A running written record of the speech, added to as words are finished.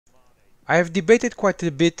I have debated quite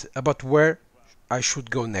a bit about where I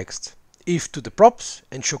should go next. If to the props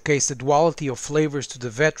and showcase the duality of flavors to the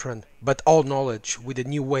veteran but all knowledge with a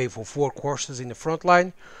new wave of workhorses in the front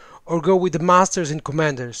line, or go with the masters and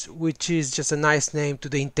commanders, which is just a nice name to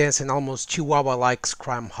the intense and almost chihuahua-like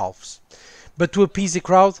scrum halves. But to appease the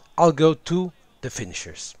crowd, I'll go to the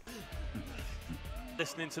finishers.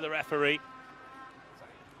 Listening to the referee.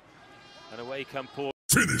 And away come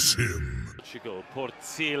Finish him! Portugal,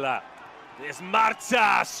 Portilla. There's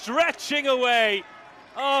Marta stretching away.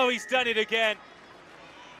 Oh, he's done it again.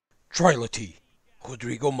 Trilogy.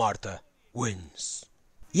 Rodrigo Marta wins.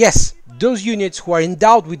 Yes, those units who are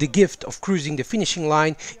endowed with the gift of cruising the finishing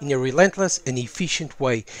line in a relentless and efficient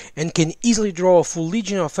way and can easily draw a full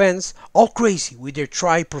legion of fans, all crazy with their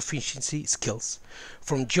tri-proficiency skills.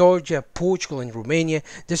 From Georgia, Portugal and Romania,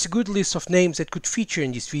 there's a good list of names that could feature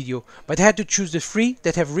in this video, but I had to choose the 3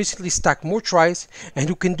 that have recently stacked more tries and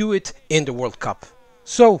who can do it in the World Cup.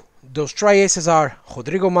 So, those tri-aces are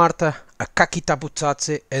Rodrigo Marta, Akaki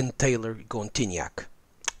Tabutsadze and Taylor Gontineac.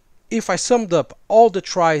 If I summed up all the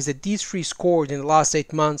tries that these 3 scored in the last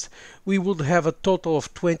 8 months, we would have a total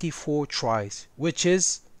of 24 tries, which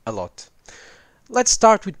is a lot. Let's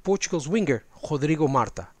start with Portugal's winger, Rodrigo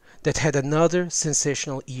Marta, that had another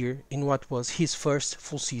sensational year in what was his first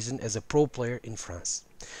full season as a pro player in France.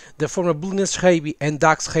 The former Blueness Rugby and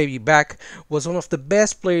Dax Rugby back was one of the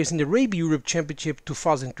best players in the Rugby Europe Championship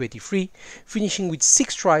 2023, finishing with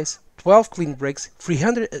 6 tries, 12 clean breaks,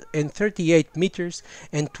 338 meters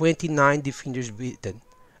and 29 defenders beaten.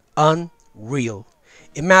 Unreal.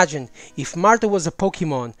 Imagine if Marta was a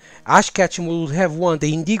Pokemon, Ash Ketchum would have won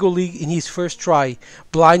the Indigo League in his first try,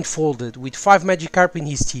 blindfolded, with 5 Magikarp in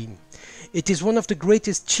his team. It is one of the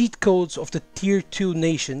greatest cheat codes of the Tier 2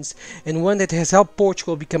 nations and one that has helped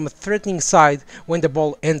Portugal become a threatening side when the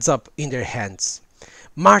ball ends up in their hands.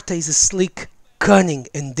 Marta is a slick, cunning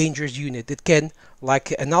and dangerous unit that can,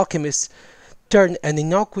 like an alchemist, turn an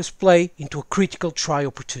innocuous play into a critical try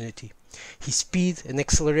opportunity. His speed and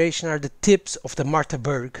acceleration are the tips of the Marta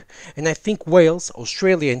Berg, and I think Wales,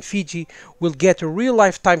 Australia and Fiji will get a real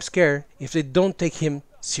lifetime scare if they don't take him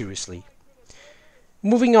seriously.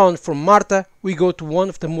 Moving on from Marta, we go to one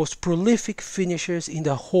of the most prolific finishers in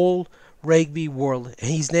the whole rugby world, and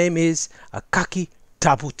his name is Akaki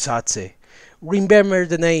Tabutsadze. Remember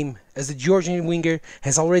the name, as the Georgian winger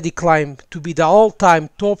has already climbed to be the all-time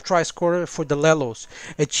top try scorer for the Lelos,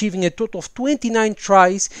 achieving a total of 29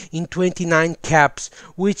 tries in 29 caps,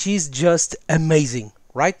 which is just amazing,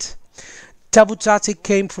 right? Tabutsadze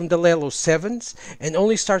came from the Lelo 7s and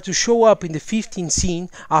only started to show up in the 15 scene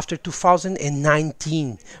after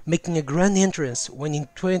 2019, making a grand entrance when in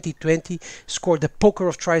 2020 scored a poker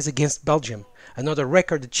of tries against Belgium, another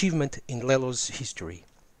record achievement in Lelo's history.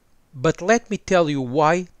 But let me tell you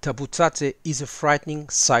why Tabutsadze is a frightening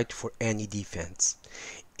sight for any defense.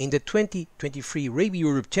 In the 2023 Rugby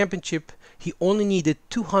Europe Championship, he only needed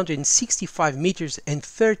 265 meters and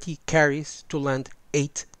 30 carries to land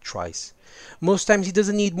 8 tries. Most times he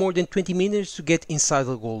doesn't need more than 20 minutes to get inside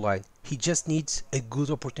the goal line. He just needs a good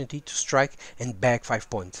opportunity to strike and bag 5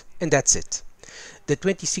 points. And that's it. The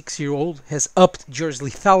 26-year-old has upped Georgia's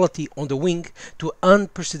lethality on the wing to an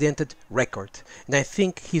unprecedented record, and I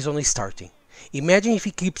think he's only starting. Imagine if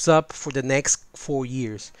he keeps up for the next 4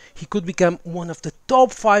 years. He could become one of the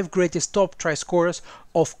top 5 greatest top try scorers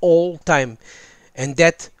of all time, and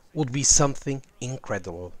that would be something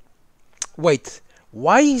incredible. Wait,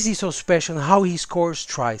 why is he so special and how he scores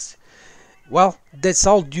tries? Well, that's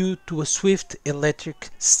all due to a swift electric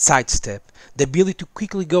sidestep, the ability to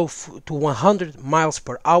quickly go to 100 miles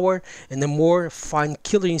per hour and a more fine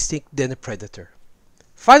killer instinct than a predator.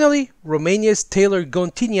 Finally, Romania's Taylor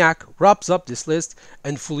Gontineac wraps up this list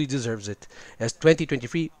and fully deserves it, as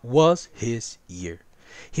 2023 was his year.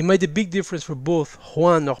 He made a big difference for both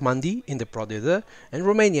Juan Normandie in the Pro D2 and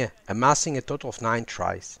Romania, amassing a total of 9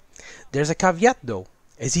 tries. There's a caveat though,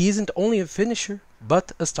 as he isn't only a finisher,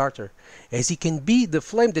 but a starter, as he can be the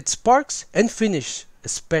flame that sparks and finishes a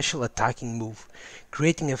special attacking move,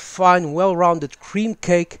 creating a fine, well-rounded cream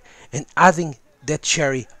cake and adding that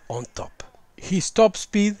cherry on top. His top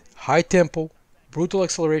speed, high tempo, brutal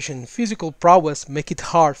acceleration and physical prowess make it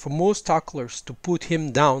hard for most tacklers to put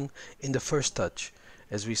him down in the first touch,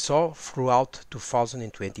 as we saw throughout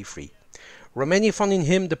 2023. Romania found in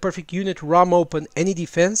him the perfect unit to ram open any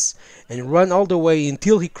defense and run all the way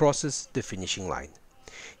until he crosses the finishing line.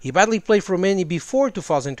 He badly played for Romania before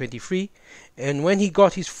 2023, and when he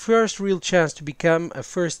got his first real chance to become a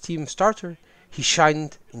first-team starter, he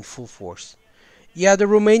shined in full force. Yeah, the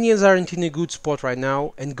Romanians aren't in a good spot right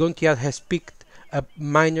now, and Gontiac has picked a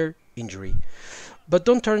minor injury. But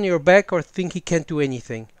don't turn your back or think he can't do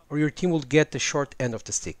anything, or your team will get the short end of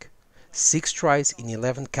the stick. 6 tries in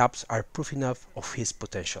 11 caps are proof enough of his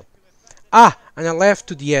potential. Ah, and I left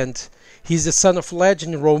to the end. He's the son of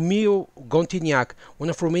legend Rodrigo Gontineac, one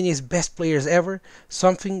of Romania's best players ever,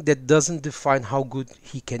 something that doesn't define how good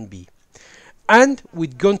he can be. And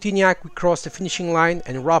with Gontineac we cross the finishing line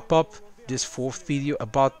and wrap up this 4th video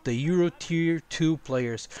about the Euro Tier 2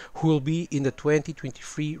 players who will be in the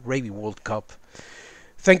 2023 Rugby World Cup.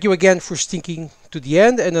 Thank you again for sticking to the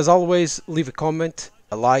end, and as always, leave a comment,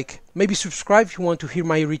 a like, maybe subscribe if you want to hear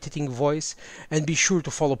my irritating voice, and be sure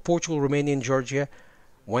to follow Portugal, Romania and Georgia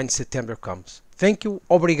when September comes. Thank you,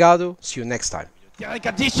 obrigado, see you next time. Qui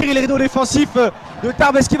a déchiré les rideaux défensifs de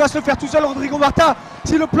Tarbes. Est-ce qu'il va se le faire tout seul, Rodrigo Marta?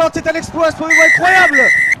 Si le plante, c'est un exploit incroyable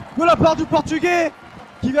de la part du Portugais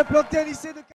qui vient planter un lycée de...